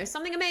it's, I don't know,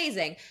 something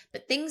amazing,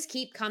 but things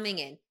keep coming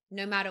in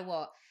no matter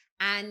what.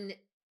 And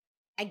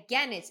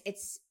again,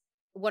 it's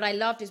what I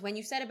loved is when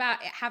you said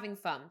about having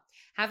fun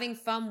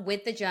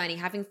with the journey,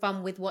 having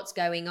fun with what's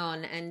going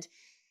on.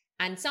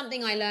 And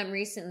something I learned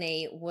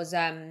recently was,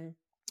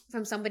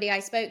 from somebody I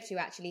spoke to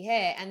actually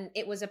here, and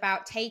it was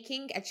about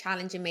taking a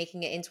challenge and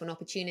making it into an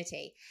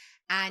opportunity.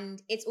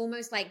 And it's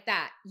almost like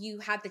that. You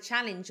had the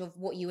challenge of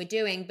what you were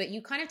doing, but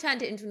you kind of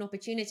turned it into an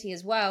opportunity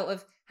as well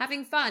of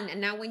having fun. And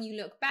now when you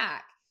look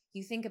back,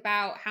 you think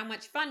about how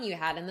much fun you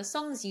had and the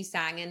songs you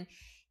sang. And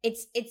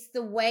it's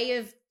the way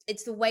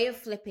of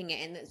flipping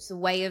it, and it's the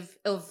way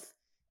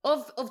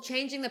of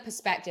changing the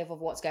perspective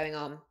of what's going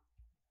on.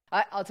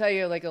 I'll tell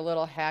you a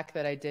little hack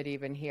that I did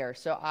even here.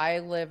 So I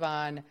live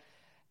on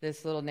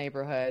this little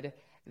neighborhood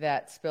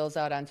that spills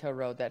out onto a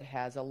road that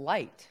has a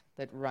light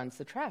that runs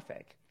the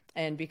traffic.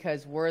 And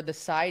because we're the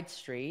side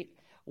street,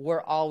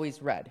 we're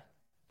always red,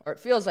 or it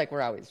feels like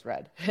we're always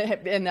red.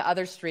 And the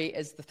other street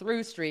is the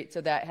through street,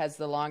 so that has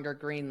the longer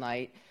green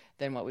light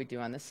than what we do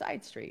on the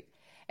side street.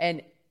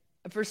 And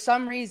for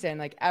some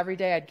reason, every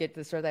day I'd get to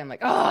this red light, I'm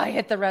like, oh, I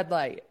hit the red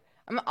light.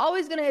 I'm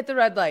always going to hit the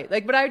red light.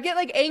 But I would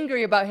get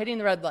angry about hitting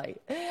the red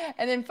light.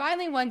 And then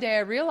finally one day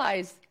I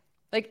realized,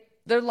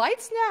 the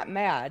light's not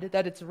mad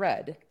that it's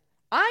red.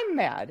 I'm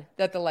mad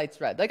that the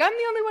light's red. I'm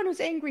the only one who's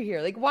angry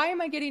here. Why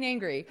am I getting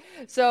angry?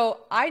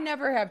 So I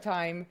never have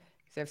time,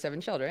 because I have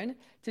 7 children,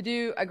 to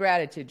do a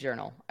gratitude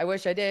journal. I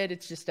wish I did.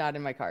 It's just not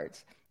in my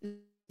cards.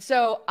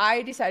 So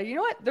I decided, you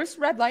know what? This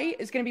red light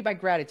is going to be my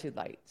gratitude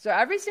light. So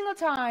every single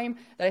time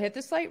that I hit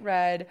this light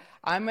red,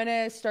 I'm going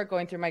to start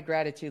going through my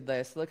gratitude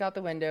list, look out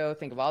the window,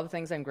 think of all the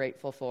things I'm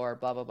grateful for,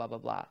 blah, blah, blah, blah,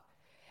 blah.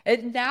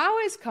 It now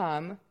has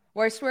come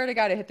where I swear to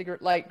God, I hit the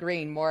light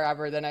green more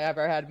ever than I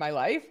ever had in my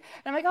life. And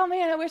I'm like, oh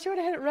man, I wish I would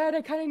have hit it red.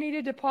 I kind of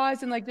needed to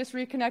pause and just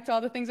reconnect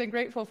all the things I'm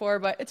grateful for,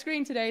 but it's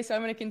green today, so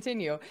I'm going to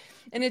continue.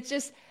 And it's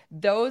just,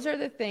 those are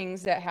the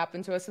things that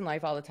happen to us in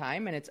life all the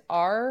time. And it's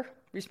our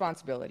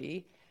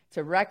responsibility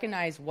to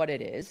recognize what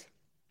it is,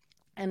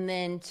 and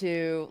then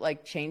to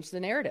change the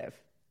narrative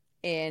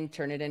and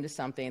turn it into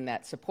something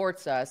that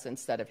supports us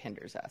instead of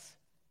hinders us.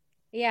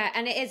 Yeah,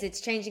 and it's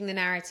changing the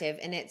narrative,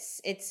 and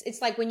it's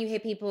like when you hear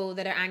people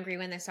that are angry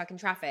when they're stuck in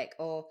traffic,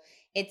 or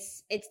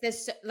it's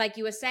this, like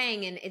you were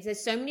saying, and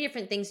there's so many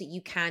different things that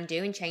you can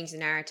do and change the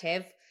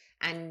narrative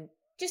and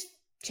just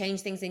change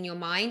things in your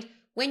mind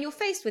when you're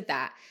faced with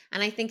that.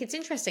 And I think it's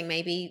interesting,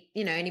 maybe,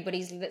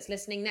 anybody that's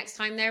listening, next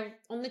time they're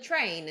on the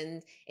train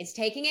and it's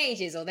taking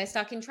ages, or they're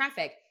stuck in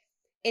traffic,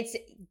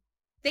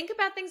 think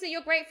about things that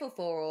you're grateful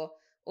for,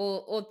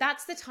 or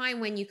that's the time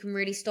when you can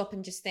really stop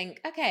and just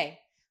think, okay,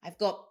 I've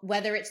got,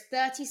 whether it's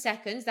 30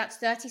 seconds, that's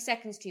 30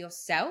 seconds to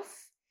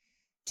yourself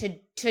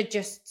to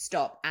just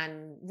stop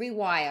and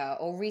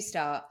rewire or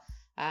restart.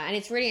 And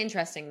it's really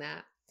interesting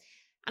that.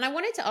 And I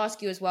wanted to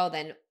ask you as well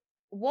then,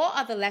 what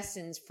other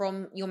lessons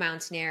from your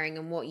mountaineering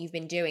and what you've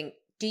been doing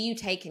do you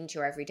take into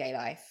your everyday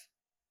life?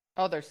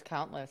 Oh, there's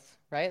countless,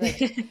 right? Like,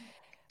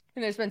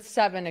 and there's been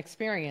 7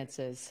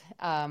 experiences,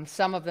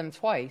 some of them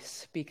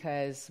twice,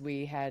 because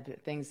we had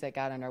things that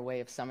got in our way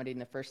of summiting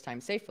the first time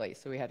safely,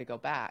 so we had to go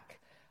back.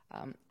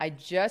 I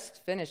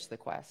just finished the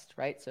quest,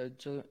 right? So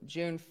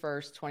June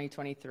 1st,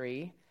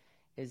 2023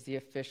 is the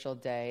official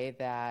day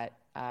that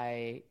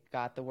I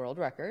got the world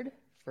record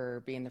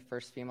for being the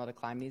first female to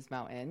climb these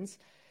mountains.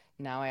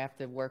 Now I have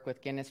to work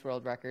with Guinness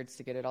World Records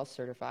to get it all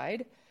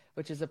certified,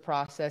 which is a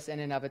process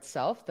in and of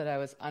itself that I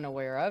was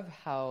unaware of,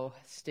 how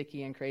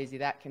sticky and crazy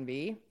that can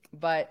be.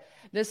 But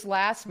this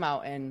last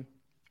mountain,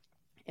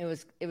 it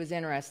was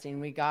interesting.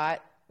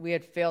 We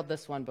had failed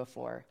this one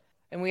before,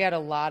 and we had a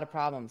lot of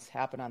problems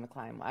happen on the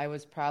climb. I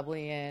was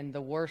probably in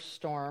the worst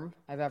storm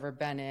I've ever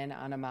been in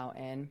on a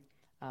mountain.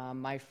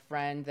 My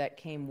friend that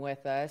came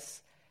with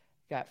us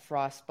got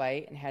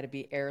frostbite and had to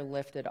be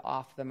airlifted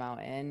off the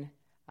mountain.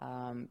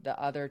 The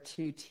other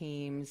 2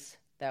 teams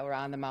that were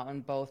on the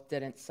mountain both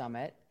didn't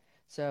summit,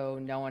 so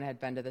no one had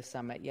been to the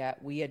summit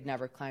yet. We had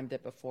never climbed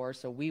it before,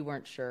 so we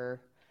weren't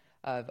sure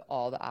of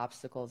all the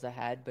obstacles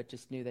ahead, but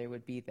just knew they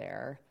would be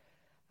there.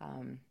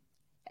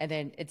 And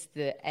then it's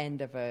the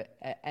end of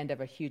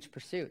a huge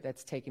pursuit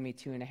that's taken me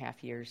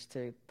 2.5 years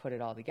to put it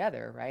all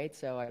together, right?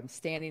 So I'm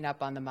standing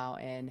up on the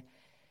mountain,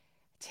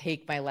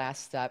 take my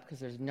last step because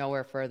there's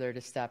nowhere further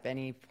to step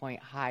any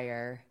point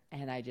higher,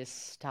 and I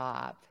just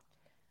stop.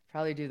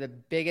 Probably do the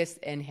biggest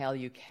inhale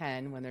you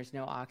can when there's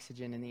no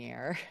oxygen in the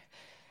air.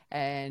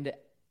 And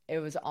it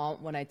was all,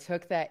 when I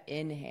took that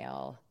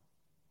inhale,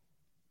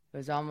 it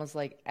was almost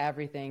like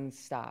everything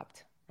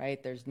stopped,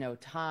 right? There's no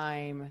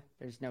time,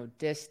 there's no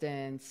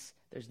distance,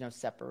 there's no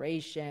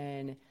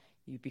separation.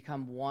 You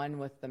become one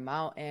with the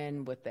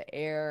mountain, with the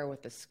air,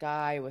 with the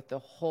sky, with the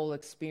whole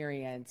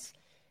experience.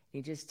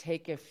 You just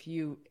take a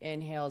few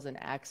inhales and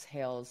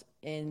exhales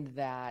in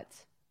that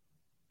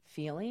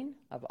feeling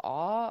of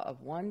awe,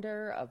 of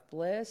wonder, of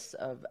bliss,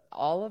 of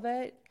all of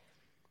it.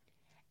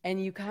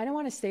 And you kind of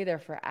want to stay there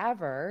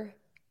forever,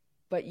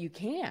 but you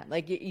can't.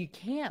 Like, you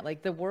can't.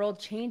 Like, the world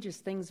changes,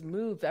 things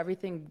move,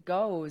 everything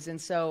goes. And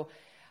so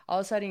all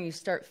of a sudden you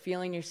start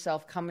feeling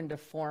yourself come into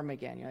form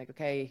again. You're like,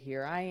 okay,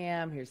 here I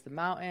am. Here's the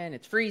mountain.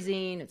 It's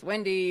freezing. It's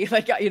windy.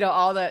 Like,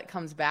 all that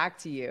comes back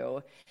to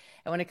you.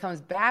 And when it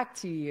comes back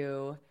to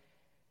you,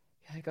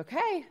 you're like,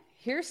 okay,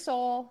 here's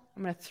soul.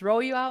 I'm going to throw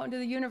you out into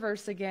the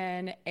universe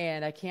again.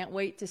 And I can't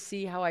wait to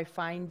see how I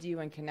find you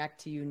and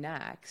connect to you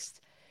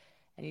next.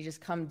 And you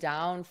just come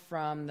down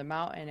from the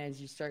mountain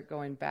as you start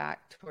going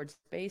back towards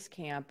base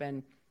camp,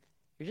 and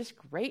you're just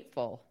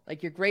grateful.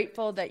 Like, you're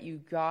grateful that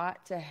you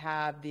got to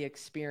have the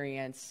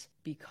experience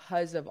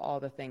because of all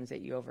the things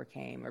that you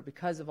overcame, or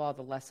because of all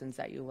the lessons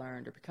that you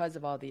learned, or because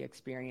of all the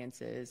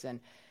experiences.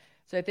 And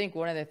so I think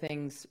one of the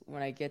things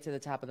when I get to the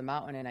top of the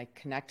mountain and I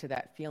connect to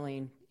that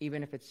feeling,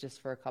 even if it's just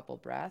for a couple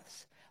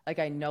breaths, like,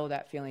 I know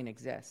that feeling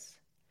exists.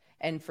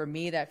 And for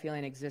me, that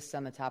feeling exists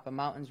on the top of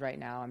mountains right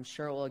now. I'm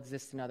sure it will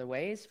exist in other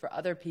ways. For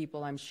other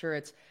people, I'm sure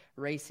it's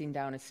racing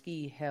down a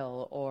ski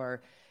hill,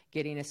 or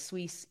getting a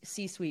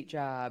C-suite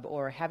job,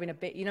 or having a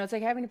baby. It's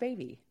like having a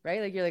baby, right?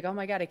 Like, you're like, oh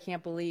my God, I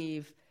can't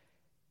believe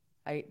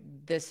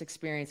this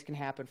experience can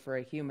happen for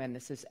a human.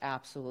 This is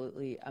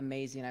absolutely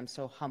amazing. I'm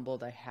so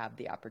humbled I have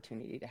the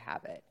opportunity to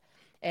have it.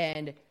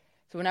 And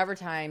so whenever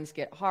times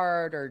get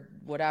hard or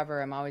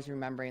whatever, I'm always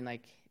remembering,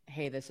 like,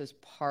 hey, this is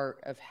part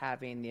of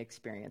having the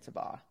experience of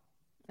awe.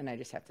 And I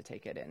just have to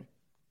take it in.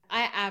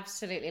 I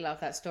absolutely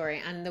love that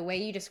story. And the way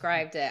you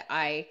described it,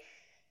 I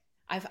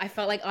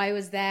felt like I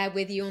was there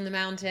with you on the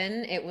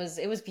mountain. It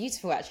was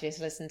beautiful, actually,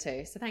 to listen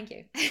to. So thank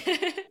you.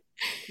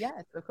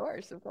 Yes, of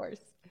course, of course.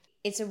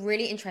 It's a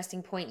really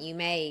interesting point you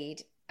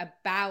made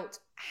about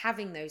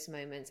having those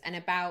moments and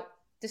about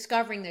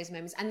discovering those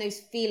moments and those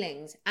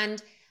feelings.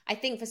 And I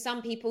think for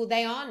some people,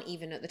 they aren't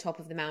even at the top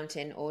of the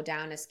mountain or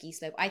down a ski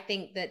slope. I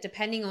think that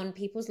depending on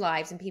people's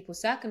lives and people's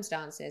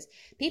circumstances,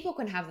 people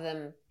can have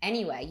them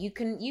anywhere. You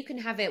can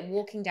have it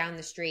walking down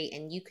the street,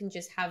 and you can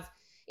just have,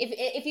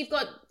 if you've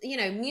got,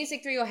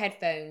 music through your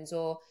headphones,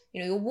 or,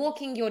 you're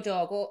walking your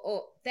dog,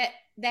 or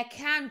there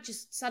can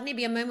just suddenly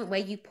be a moment where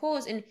you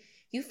pause and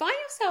you find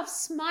yourself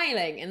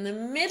smiling in the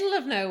middle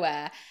of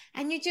nowhere,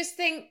 and you just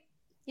think,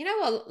 you know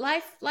what,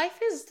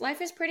 life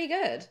is pretty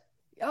good.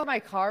 Oh,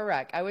 my car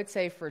wreck. I would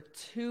say for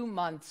 2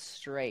 months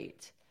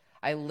straight,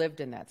 I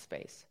lived in that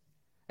space.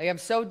 Like, I'm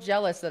so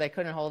jealous that I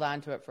couldn't hold on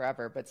to it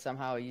forever, but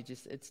somehow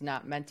it's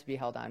not meant to be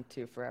held on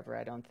to forever,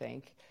 I don't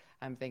think.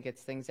 I think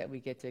it's things that we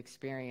get to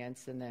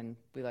experience, and then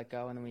we let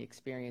go, and then we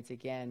experience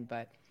again.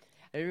 But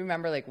I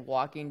remember, like,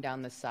 walking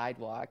down the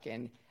sidewalk,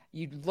 and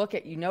you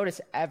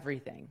notice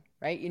everything,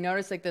 right? You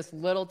notice, like, this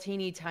little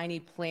teeny tiny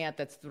plant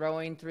that's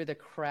throwing through the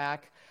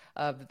crack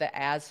of the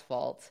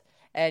asphalt,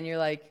 and you're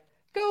like,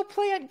 go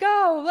plant,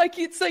 go. Like,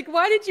 it's like,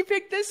 why did you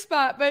pick this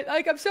spot? But,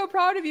 like, I'm so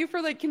proud of you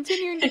for, like,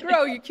 continuing to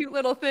grow, you cute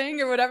little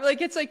thing, or whatever. Like,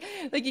 it's like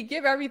you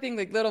give everything,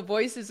 like, little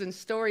voices and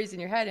stories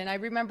in your head. And I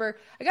remember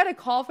I got a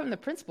call from the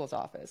principal's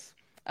office,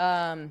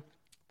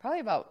 probably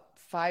about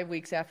 5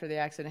 weeks after the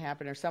accident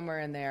happened, or somewhere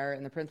in there.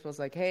 And the principal's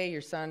like, hey,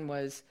 your son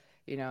was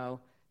you know,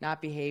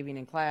 not behaving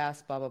in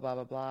class, blah, blah, blah,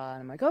 blah, blah.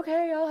 And I'm like,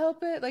 okay, I'll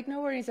help it. Like,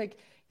 no worries. Like,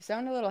 you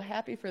sound a little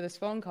happy for this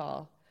phone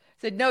call.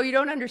 I said, no, you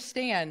don't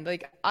understand.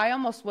 Like, I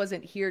almost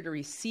wasn't here to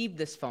receive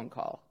this phone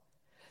call.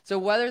 So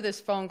whether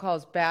this phone call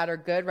is bad or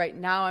good, right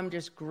now I'm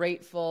just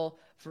grateful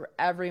for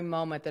every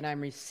moment that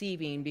I'm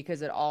receiving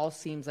because it all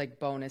seems like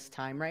bonus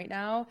time right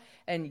now.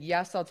 And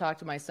yes, I'll talk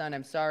to my son.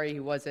 I'm sorry he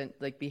wasn't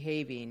like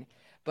behaving,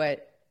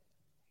 but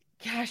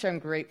gosh, I'm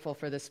grateful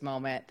for this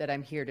moment that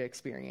I'm here to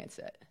experience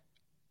it.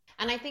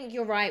 And I think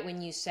you're right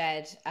when you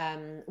said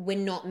we're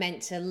not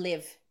meant to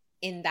live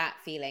in that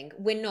feeling.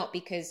 We're not,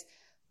 because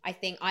I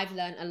think I've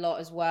learned a lot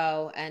as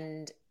well.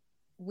 And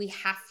we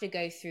have to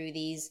go through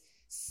these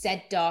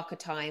said darker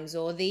times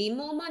or the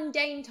more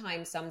mundane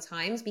times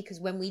sometimes, because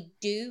when we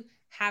do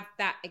have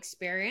that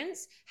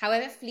experience,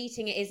 however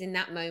fleeting it is in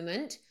that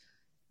moment,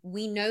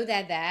 we know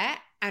they're there.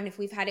 And if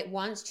we've had it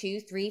once,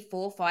 2, 3,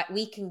 4, 5,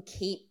 we can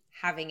keep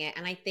having it.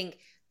 And I think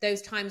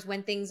those times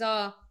when things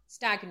are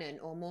stagnant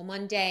or more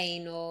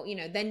mundane, or, you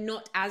know, they're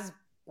not as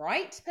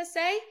bright per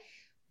se,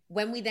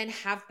 when we then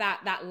have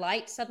that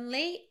light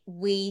suddenly,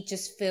 we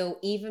just feel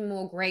even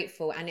more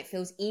grateful, and it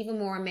feels even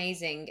more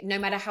amazing, no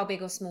matter how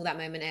big or small that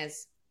moment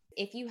is.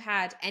 If you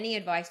had any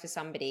advice for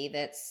somebody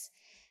that's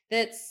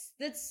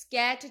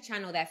scared to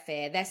channel their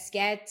fear, they're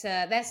scared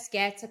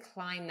to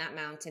climb that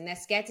mountain, they're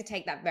scared to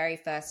take that very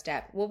first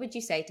step, what would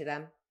you say to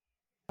them?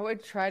 I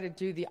would try to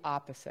do the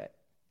opposite.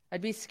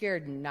 I'd be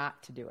scared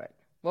not to do it.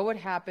 What would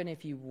happen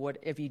if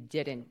you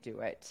didn't do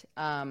it?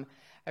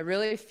 I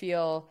really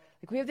feel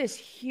like we have this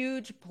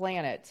huge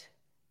planet.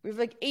 We have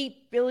like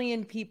 8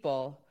 billion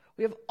people.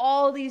 We have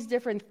all these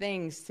different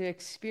things to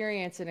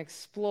experience and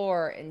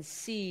explore and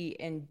see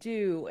and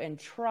do and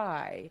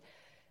try.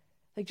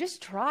 Like,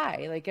 just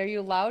try. Like, are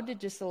you allowed to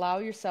just allow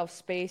yourself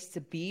space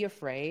to be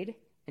afraid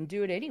and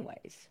do it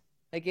anyways?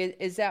 Like,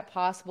 is that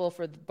possible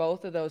for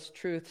both of those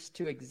truths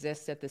to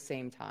exist at the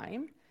same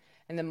time?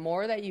 And the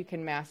more that you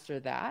can master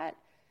that,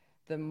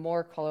 the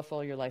more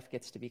colorful your life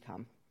gets to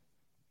become.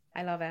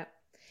 I love it.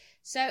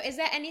 So is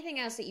there anything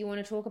else that you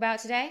want to talk about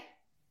today?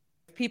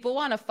 If people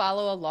want to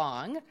follow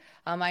along,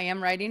 I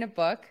am writing a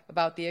book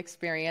about the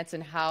experience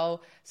and how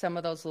some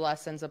of those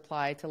lessons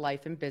apply to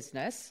life and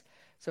business.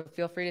 So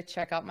feel free to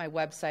check out my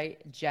website,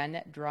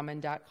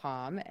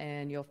 jendrummond.com,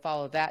 and you'll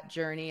follow that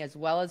journey as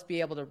well as be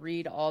able to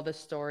read all the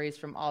stories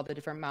from all the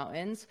different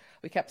mountains.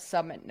 We kept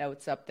summit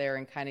notes up there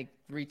and kind of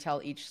retell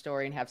each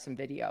story and have some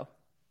video.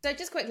 So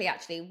just quickly,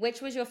 actually,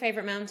 which was your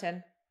favorite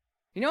mountain?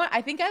 You know what?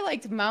 I think I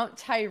liked Mount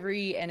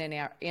Tyree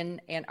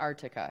in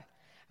Antarctica.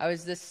 I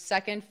was the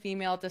second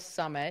female to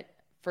summit,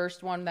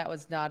 first one that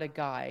was not a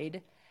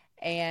guide,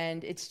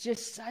 and it's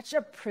just such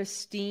a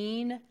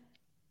pristine,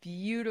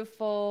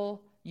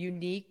 beautiful,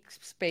 unique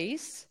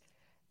space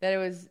that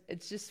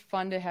it's just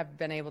fun to have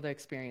been able to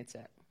experience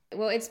it.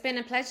 Well, it's been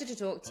a pleasure to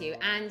talk to you,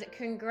 and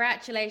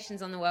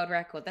congratulations on the world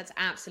record. That's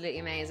absolutely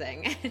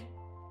amazing.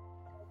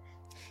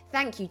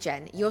 Thank you,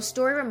 Jen. Your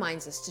story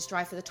reminds us to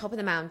strive for the top of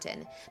the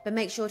mountain, but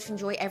make sure to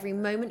enjoy every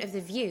moment of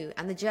the view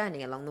and the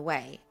journey along the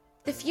way.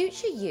 The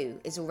future you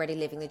is already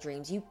living the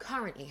dreams you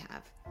currently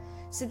have.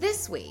 So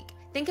this week,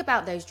 think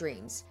about those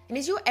dreams, and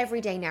is your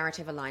everyday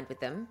narrative aligned with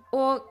them?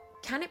 Or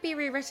can it be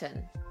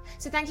rewritten?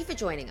 So thank you for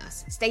joining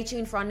us. Stay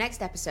tuned for our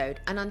next episode,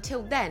 and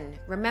until then,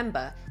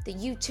 remember that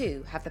you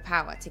too have the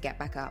power to get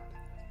back up.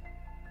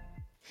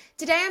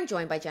 Today I'm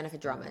joined by Jennifer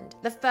Drummond,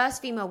 the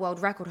first female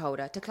world record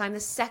holder to climb the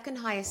second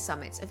highest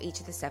summits of each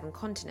of the 7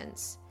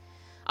 continents.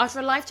 After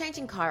a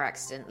life-changing car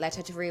accident led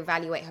her to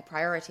reevaluate her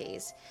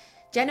priorities,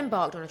 Jen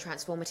embarked on a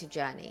transformative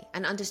journey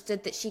and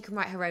understood that she can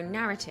write her own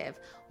narrative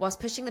whilst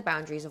pushing the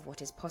boundaries of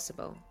what is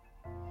possible.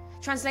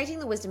 Translating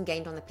the wisdom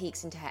gained on the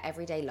peaks into her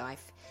everyday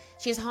life,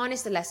 she has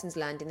harnessed the lessons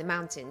learned in the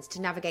mountains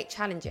to navigate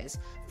challenges,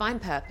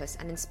 find purpose,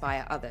 and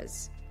inspire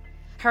others.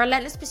 Her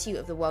relentless pursuit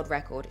of the world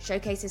record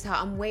showcases her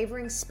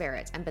unwavering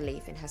spirit and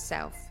belief in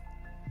herself.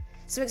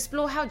 So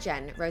explore how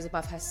Jen rose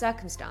above her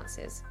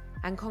circumstances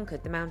and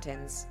conquered the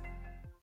mountains.